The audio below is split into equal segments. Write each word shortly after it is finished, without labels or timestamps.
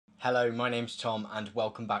Hello, my name's Tom and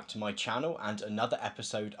welcome back to my channel and another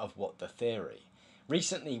episode of What the Theory.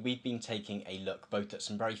 Recently we've been taking a look both at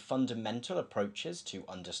some very fundamental approaches to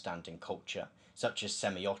understanding culture, such as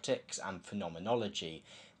semiotics and phenomenology,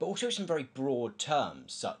 but also some very broad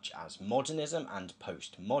terms such as modernism and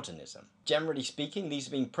postmodernism. Generally speaking, these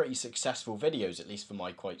have been pretty successful videos, at least for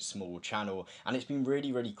my quite small channel, and it's been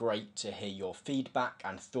really great to hear your feedback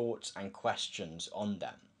and thoughts and questions on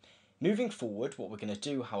them. Moving forward, what we're going to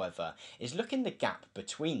do, however, is look in the gap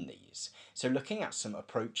between these. So looking at some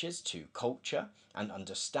approaches to culture and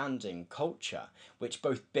understanding culture, which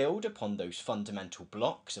both build upon those fundamental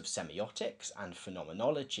blocks of semiotics and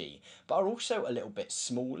phenomenology, but are also a little bit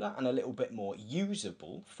smaller and a little bit more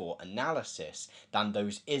usable for analysis than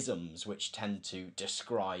those isms which tend to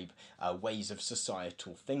describe ways of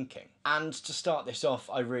societal thinking. And to start this off,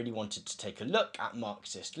 I really wanted to take a look at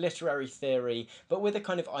Marxist literary theory, but with a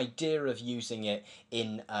kind of idea of using it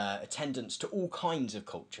in attendance to all kinds of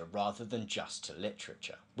culture rather than just to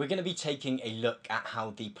literature. We're going to be taking a look at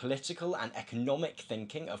how the political and economic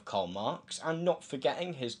thinking of Karl Marx, and not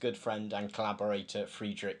forgetting his good friend and collaborator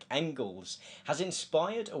Friedrich Engels, has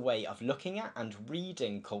inspired a way of looking at and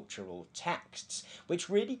reading cultural texts which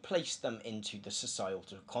really place them into the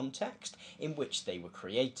societal context in which they were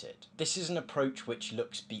created. This is an approach which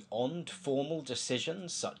looks beyond formal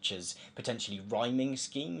decisions such as potentially rhyming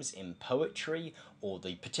schemes in poetry or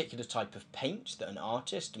the particular type of paint that an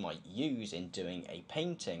artist might use in doing a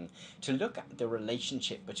painting, to look at the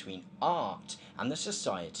relationship between art and the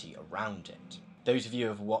society around it. Those of you who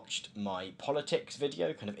have watched my politics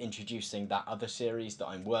video, kind of introducing that other series that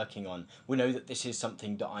I'm working on, will know that this is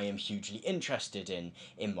something that I am hugely interested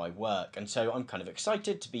in my work, and so I'm kind of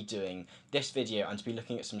excited to be doing this video and to be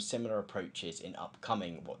looking at some similar approaches in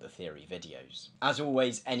upcoming What the Theory videos. As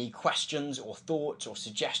always, any questions or thoughts or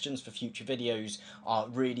suggestions for future videos are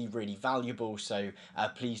really valuable, so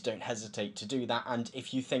please don't hesitate to do that, and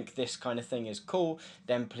if you think this kind of thing is cool,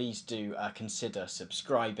 then please do consider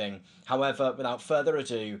subscribing. However, without further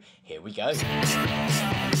ado, here we go.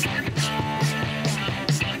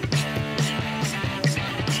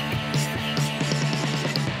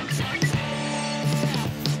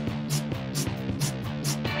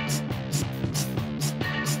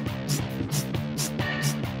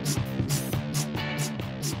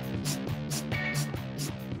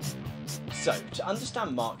 So, to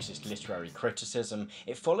understand Marxist literary criticism,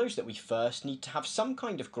 it follows that we first need to have some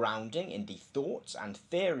kind of grounding in the thoughts and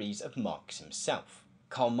theories of Marx himself.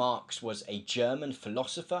 Karl Marx was a German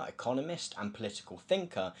philosopher, economist and political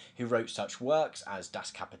thinker who wrote such works as Das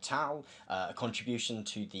Kapital, a contribution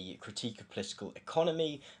to the critique of political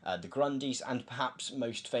economy, the Grundrisse, and perhaps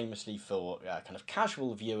most famously for kind of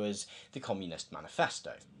casual viewers, the Communist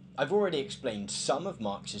Manifesto. I've already explained some of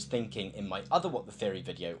Marx's thinking in my other What the Theory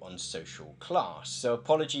video on social class, so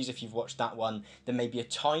apologies if you've watched that one. There may be a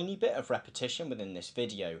tiny bit of repetition within this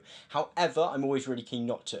video. However, I'm always really keen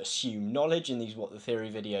not to assume knowledge in these What the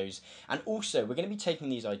Theory videos, and also we're going to be taking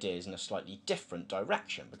these ideas in a slightly different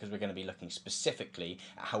direction because we're going to be looking specifically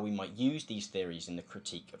at how we might use these theories in the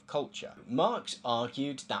critique of culture. Marx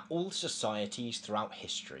argued that all societies throughout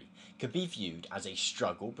history could be viewed as a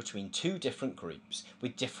struggle between two different groups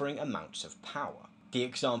with differing amounts of power. The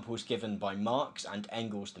examples given by Marx and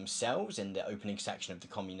Engels themselves in the opening section of the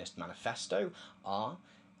Communist Manifesto are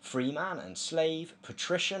freeman and slave,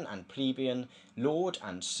 patrician and plebeian, lord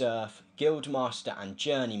and serf, guildmaster and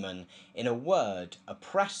journeyman, in a word,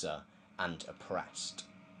 oppressor and oppressed.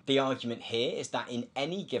 The argument here is that in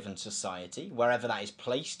any given society, wherever that is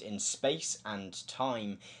placed in space and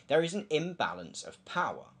time, there is an imbalance of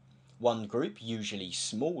power. One group, usually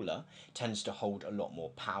smaller, tends to hold a lot more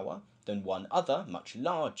power than one other, much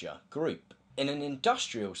larger group. In an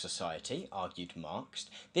industrial society, argued Marx,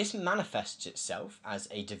 this manifests itself as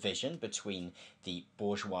a division between the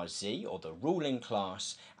bourgeoisie, or the ruling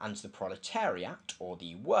class, and the proletariat, or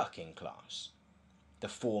the working class. The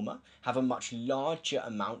former have a much larger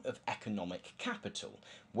amount of economic capital,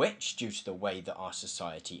 which, due to the way that our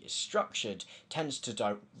society is structured, tends to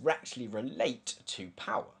directly relate to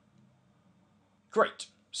power. Great,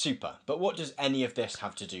 super, but what does any of this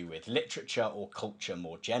have to do with literature or culture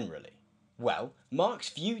more generally? Well, Marx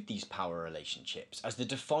viewed these power relationships as the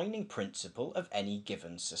defining principle of any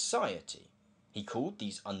given society. He called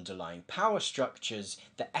these underlying power structures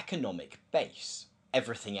the economic base.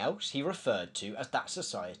 Everything else he referred to as that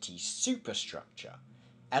society's superstructure.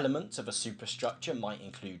 Elements of a superstructure might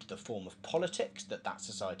include the form of politics that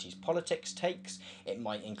society's politics takes, it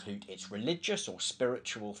might include its religious or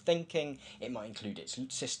spiritual thinking, it might include its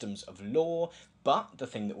systems of law, but the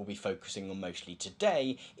thing that we'll be focusing on mostly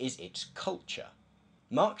today is its culture.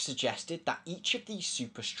 Marx suggested that each of these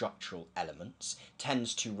superstructural elements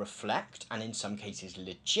tends to reflect, and in some cases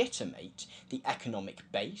legitimate, the economic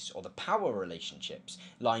base or the power relationships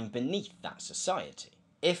lying beneath that society.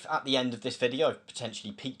 If at the end of this video I've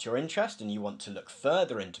potentially piqued your interest and you want to look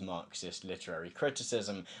further into Marxist literary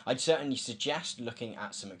criticism, I'd certainly suggest looking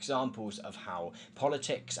at some examples of how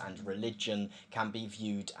politics and religion can be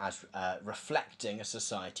viewed as reflecting a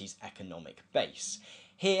society's economic base.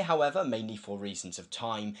 Here, however, mainly for reasons of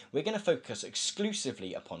time, we're going to focus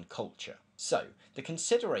exclusively upon culture. So, the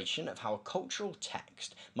consideration of how a cultural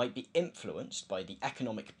text might be influenced by the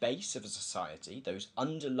economic base of a society, those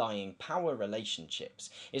underlying power relationships,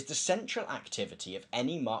 is the central activity of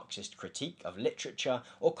any Marxist critique of literature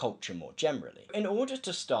or culture more generally. In order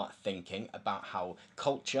to start thinking about how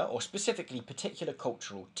culture, or specifically particular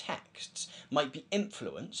cultural texts, might be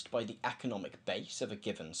influenced by the economic base of a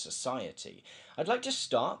given society, I'd like to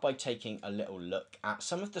start by taking a little look at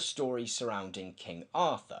some of the stories surrounding King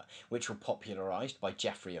Arthur, which were popularised by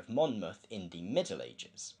Geoffrey of Monmouth in the Middle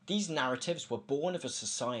Ages. These narratives were born of a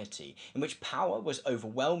society in which power was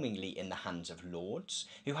overwhelmingly in the hands of lords,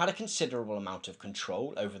 who had a considerable amount of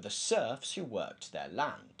control over the serfs who worked their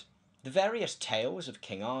land. The various tales of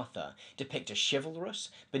King Arthur depict a chivalrous,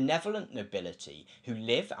 benevolent nobility who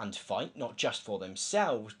live and fight not just for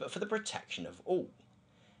themselves but for the protection of all.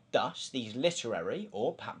 Thus, these literary,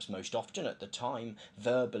 or perhaps most often at the time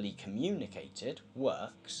verbally communicated,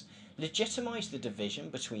 works legitimise the division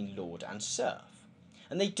between lord and serf,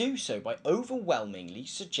 and they do so by overwhelmingly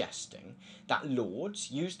suggesting that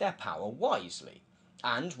lords use their power wisely,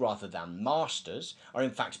 and rather than masters, are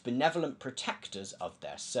in fact benevolent protectors of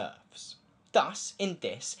their serfs. Thus, in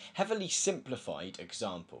this heavily simplified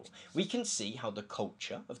example, we can see how the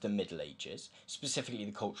culture of the Middle Ages, specifically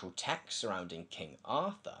the cultural texts surrounding King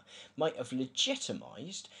Arthur, might have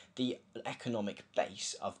legitimised the economic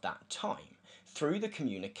base of that time through the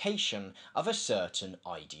communication of a certain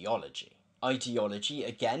ideology. Ideology,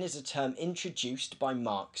 again, is a term introduced by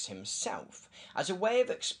Marx himself as a way of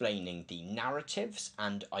explaining the narratives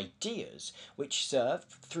and ideas which serve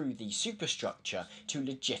through the superstructure to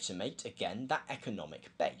legitimate, again, that economic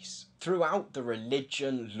base. Throughout the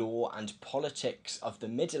religion, law and politics of the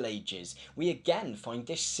Middle Ages, we again find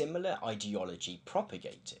this similar ideology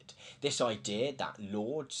propagated. This idea that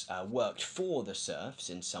lords worked for the serfs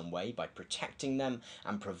in some way by protecting them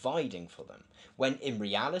and providing for them, when in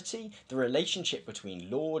reality the relationship between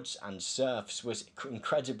lords and serfs was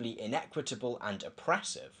incredibly inequitable and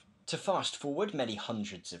oppressive. To fast forward many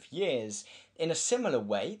hundreds of years, in a similar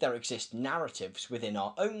way there exist narratives within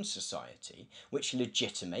our own society which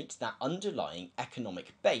legitimate that underlying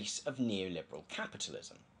economic base of neoliberal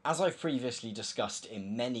capitalism. As I've previously discussed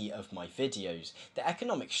in many of my videos, the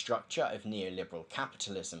economic structure of neoliberal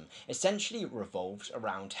capitalism essentially revolves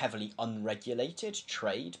around heavily unregulated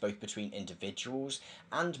trade both between individuals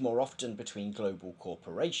and more often between global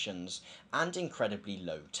corporations, and incredibly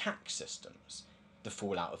low tax systems. The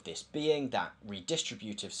fallout of this being that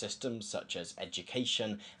redistributive systems such as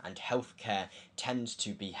education and healthcare tend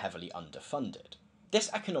to be heavily underfunded.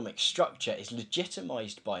 This economic structure is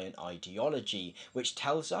legitimised by an ideology which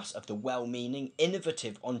tells us of the well-meaning,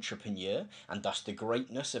 innovative entrepreneur, and thus the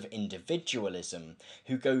greatness of individualism,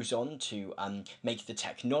 who goes on to make the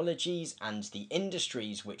technologies and the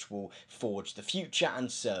industries which will forge the future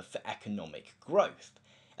and serve for economic growth.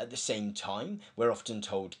 At the same time, we're often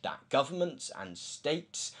told that governments and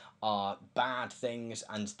states are bad things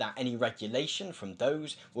and that any regulation from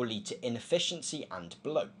those will lead to inefficiency and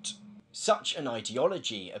bloat. Such an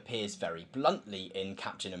ideology appears very bluntly in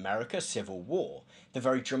Captain America: Civil War, the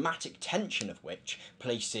very dramatic tension of which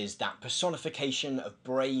places that personification of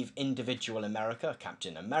brave individual America,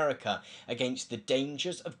 Captain America, against the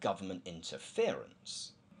dangers of government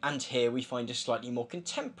interference. And here we find a slightly more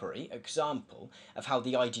contemporary example of how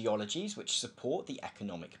the ideologies which support the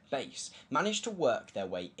economic base manage to work their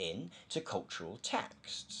way in to cultural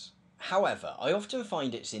texts. However, I often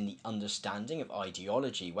find it's in the understanding of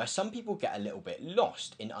ideology where some people get a little bit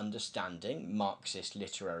lost in understanding Marxist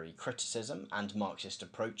literary criticism and Marxist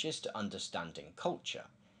approaches to understanding culture.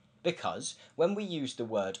 Because when we use the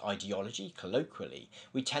word ideology colloquially,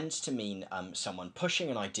 we tend to mean someone pushing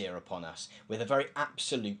an idea upon us with a very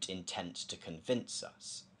absolute intent to convince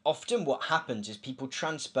us. Often what happens is people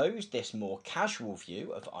transpose this more casual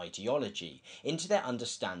view of ideology into their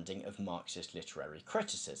understanding of Marxist literary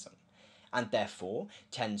criticism, and therefore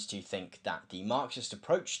tends to think that the Marxist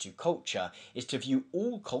approach to culture is to view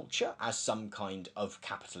all culture as some kind of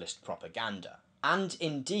capitalist propaganda. And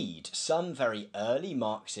indeed, some very early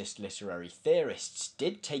Marxist literary theorists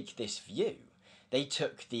did take this view. They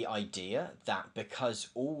took the idea that because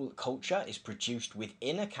all culture is produced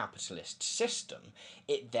within a capitalist system,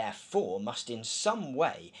 it therefore must in some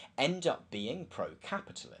way end up being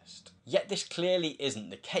pro-capitalist. Yet this clearly isn't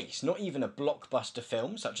the case. Not even a blockbuster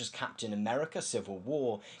film such as Captain America: Civil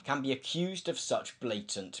War can be accused of such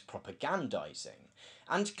blatant propagandizing.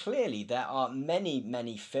 And clearly there are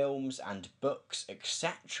many films and books,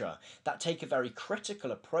 etc., that take a very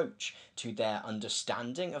critical approach to their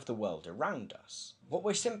understanding of the world around us. What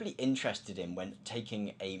we're simply interested in when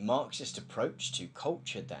taking a Marxist approach to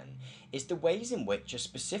culture then is the ways in which a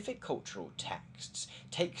specific cultural text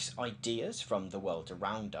takes ideas from the world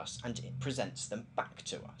around us and it presents them back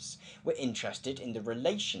to us. We're interested in the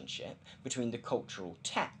relationship between the cultural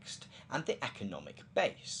text and the economic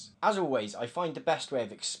base. As always, I find the best way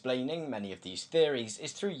of explaining many of these theories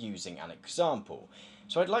is through using an example.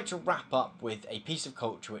 So I'd like to wrap up with a piece of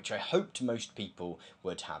culture which I hoped most people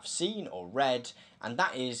would have seen or read, and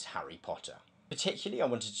that is Harry Potter. Particularly I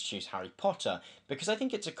wanted to choose Harry Potter because I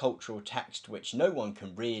think it's a cultural text which no one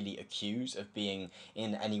can really accuse of being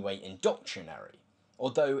in any way indoctrinary.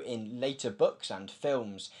 Although in later books and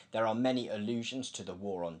films there are many allusions to the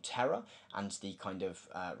War on Terror and the kind of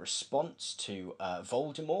response to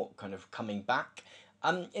Voldemort kind of coming back,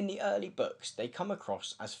 in the early books they come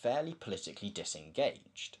across as fairly politically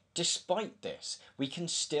disengaged. Despite this, we can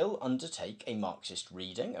still undertake a Marxist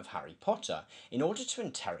reading of Harry Potter in order to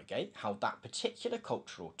interrogate how that particular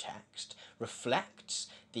cultural text reflects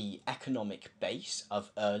the economic base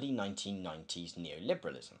of early 1990s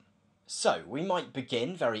neoliberalism. So, we might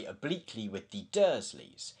begin very obliquely with the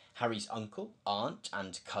Dursleys, Harry's uncle, aunt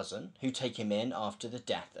and cousin, who take him in after the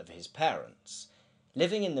death of his parents.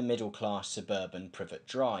 Living in the middle-class suburban Privet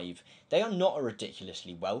Drive, they are not a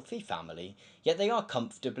ridiculously wealthy family, yet they are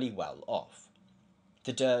comfortably well off.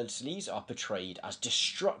 The Dursleys are portrayed as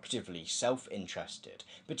destructively self-interested,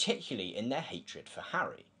 particularly in their hatred for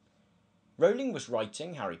Harry. Rowling was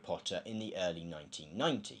writing Harry Potter in the early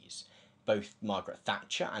 1990s. Both Margaret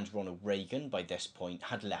Thatcher and Ronald Reagan by this point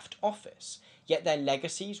had left office, yet their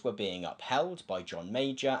legacies were being upheld by John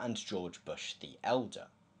Major and George Bush the Elder.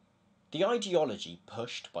 The ideology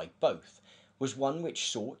pushed by both was one which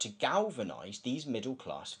sought to galvanise these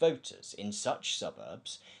middle-class voters in such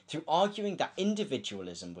suburbs through arguing that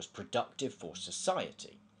individualism was productive for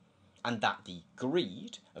society, and that the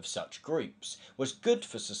greed of such groups was good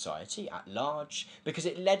for society at large because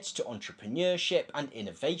it led to entrepreneurship and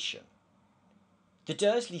innovation. The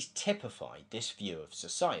Dursleys typified this view of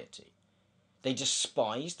society. They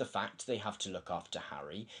despise the fact they have to look after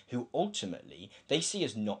Harry, who ultimately they see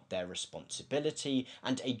as not their responsibility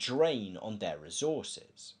and a drain on their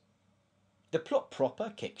resources. The plot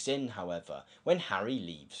proper kicks in, however, when Harry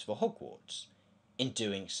leaves for Hogwarts. In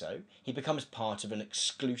doing so, he becomes part of an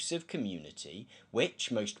exclusive community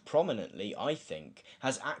which, most prominently, I think,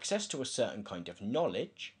 has access to a certain kind of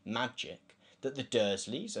knowledge, magic, that the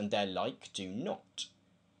Dursleys and their like do not.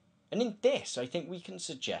 And in this, I think we can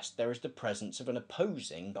suggest there is the presence of an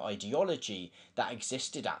opposing ideology that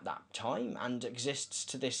existed at that time and exists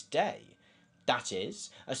to this day. That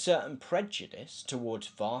is, a certain prejudice towards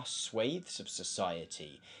vast swathes of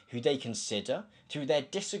society who they consider, through their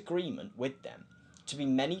disagreement with them, to be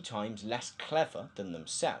many times less clever than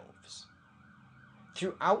themselves.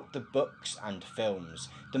 Throughout the books and films,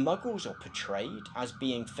 the Muggles are portrayed as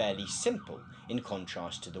being fairly simple in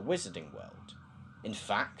contrast to the Wizarding World. In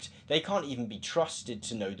fact, they can't even be trusted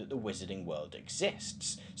to know that the Wizarding World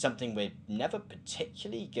exists, something we're never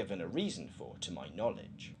particularly given a reason for, to my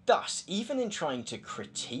knowledge. Thus, even in trying to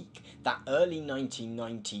critique that early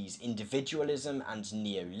 1990s individualism and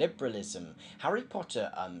neoliberalism, Harry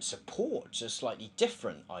Potter supports a slightly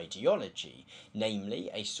different ideology,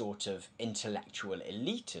 namely a sort of intellectual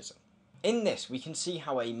elitism. In this, we can see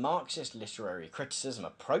how a Marxist literary criticism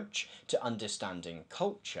approach to understanding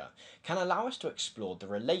culture can allow us to explore the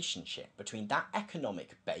relationship between that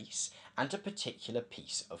economic base and a particular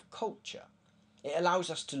piece of culture. It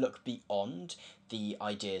allows us to look beyond the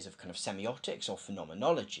ideas of kind of semiotics or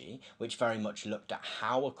phenomenology, which very much looked at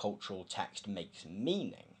how a cultural text makes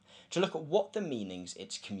meaning, to look at what the meanings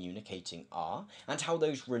it's communicating are and how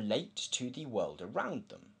those relate to the world around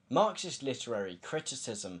them. Marxist literary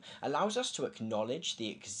criticism allows us to acknowledge the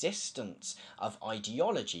existence of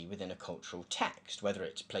ideology within a cultural text, whether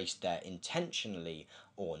it's placed there intentionally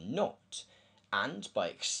or not, and, by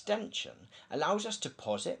extension, allows us to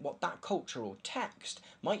posit what that cultural text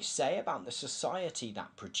might say about the society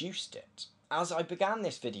that produced it. As I began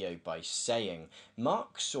this video by saying,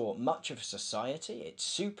 Marx saw much of society, its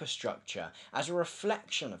superstructure, as a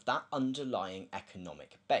reflection of that underlying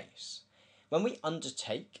economic base. When we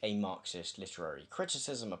undertake a Marxist literary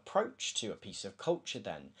criticism approach to a piece of culture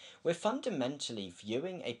then, we're fundamentally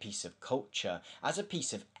viewing a piece of culture as a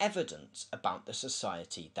piece of evidence about the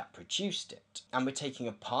society that produced it. And we're taking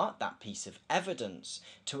apart that piece of evidence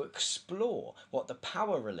to explore what the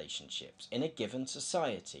power relationships in a given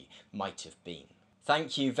society might have been.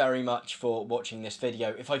 Thank you very much for watching this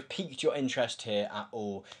video. If I've piqued your interest here at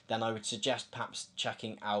all, then I would suggest perhaps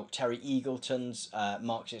checking out Terry Eagleton's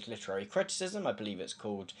Marxist Literary Criticism, I believe it's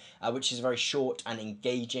called, which is a very short and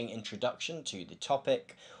engaging introduction to the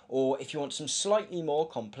topic. Or if you want some slightly more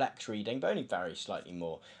complex reading, but only very slightly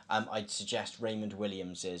more, I'd suggest Raymond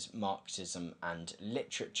Williams's Marxism and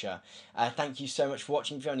Literature. Thank you so much for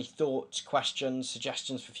watching. If you have any thoughts, questions,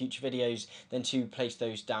 suggestions for future videos, then do place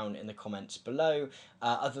those down in the comments below.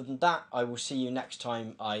 Other than that, I will see you next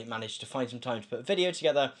time I manage to find some time to put a video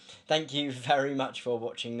together. Thank you very much for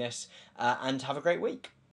watching this, and have a great week.